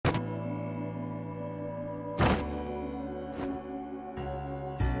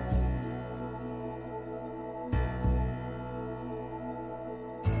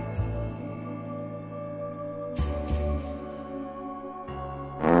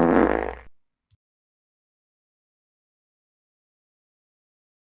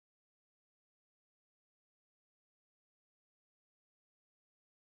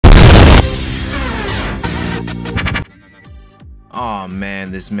Oh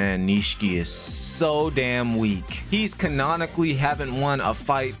man, this man Nishiki is so damn weak. He's canonically haven't won a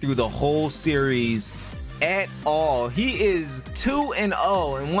fight through the whole series at all. He is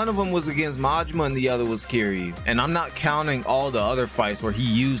 2-0, and one of them was against Majima and the other was Kiryu. And I'm not counting all the other fights where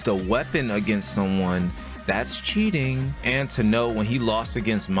he used a weapon against someone. That's cheating. And to know when he lost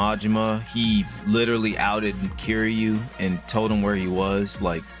against Majima, he literally outed Kiryu and told him where he was.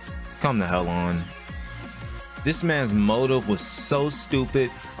 Like, come the hell on. This man's motive was so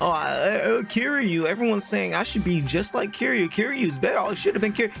stupid. Oh, Kiryu, everyone's saying I should be just like Kiryu. Kiryu's better. Oh, it should have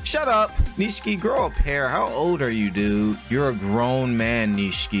been Kiryu. Shut up. Nishiki, grow a pair. How old are you, dude? You're a grown man,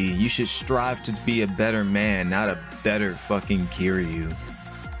 Nishiki. You should strive to be a better man, not a better fucking Kiryu.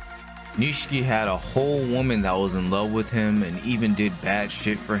 Nishiki had a whole woman that was in love with him and even did bad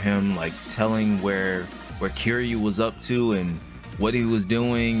shit for him, like telling where Kiryu was up to and what he was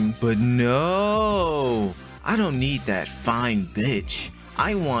doing. But no, I don't need that fine bitch.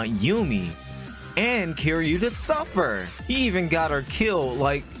 I want Yumi and Kiryu to suffer. He even got her killed.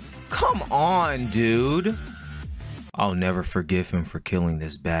 Like, come on, dude. I'll never forgive him for killing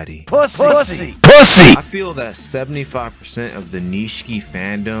this baddie. Pussy! I feel that 75% of the Nishiki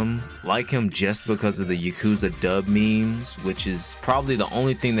fandom like him just because of the Yakuza dub memes, which is probably the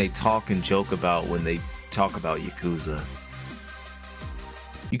only thing they talk and joke about when they talk about Yakuza.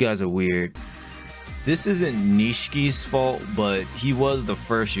 You guys are weird. This isn't Nishiki's fault, but he was the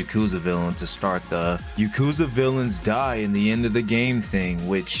first Yakuza villain to start the Yakuza villains die in the end of the game thing,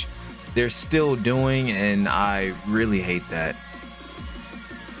 which they're still doing, and I really hate that.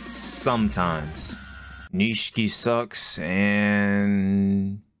 Sometimes. Nishiki sucks,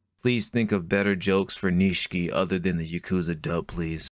 and please think of better jokes for Nishiki other than the Yakuza dub, please.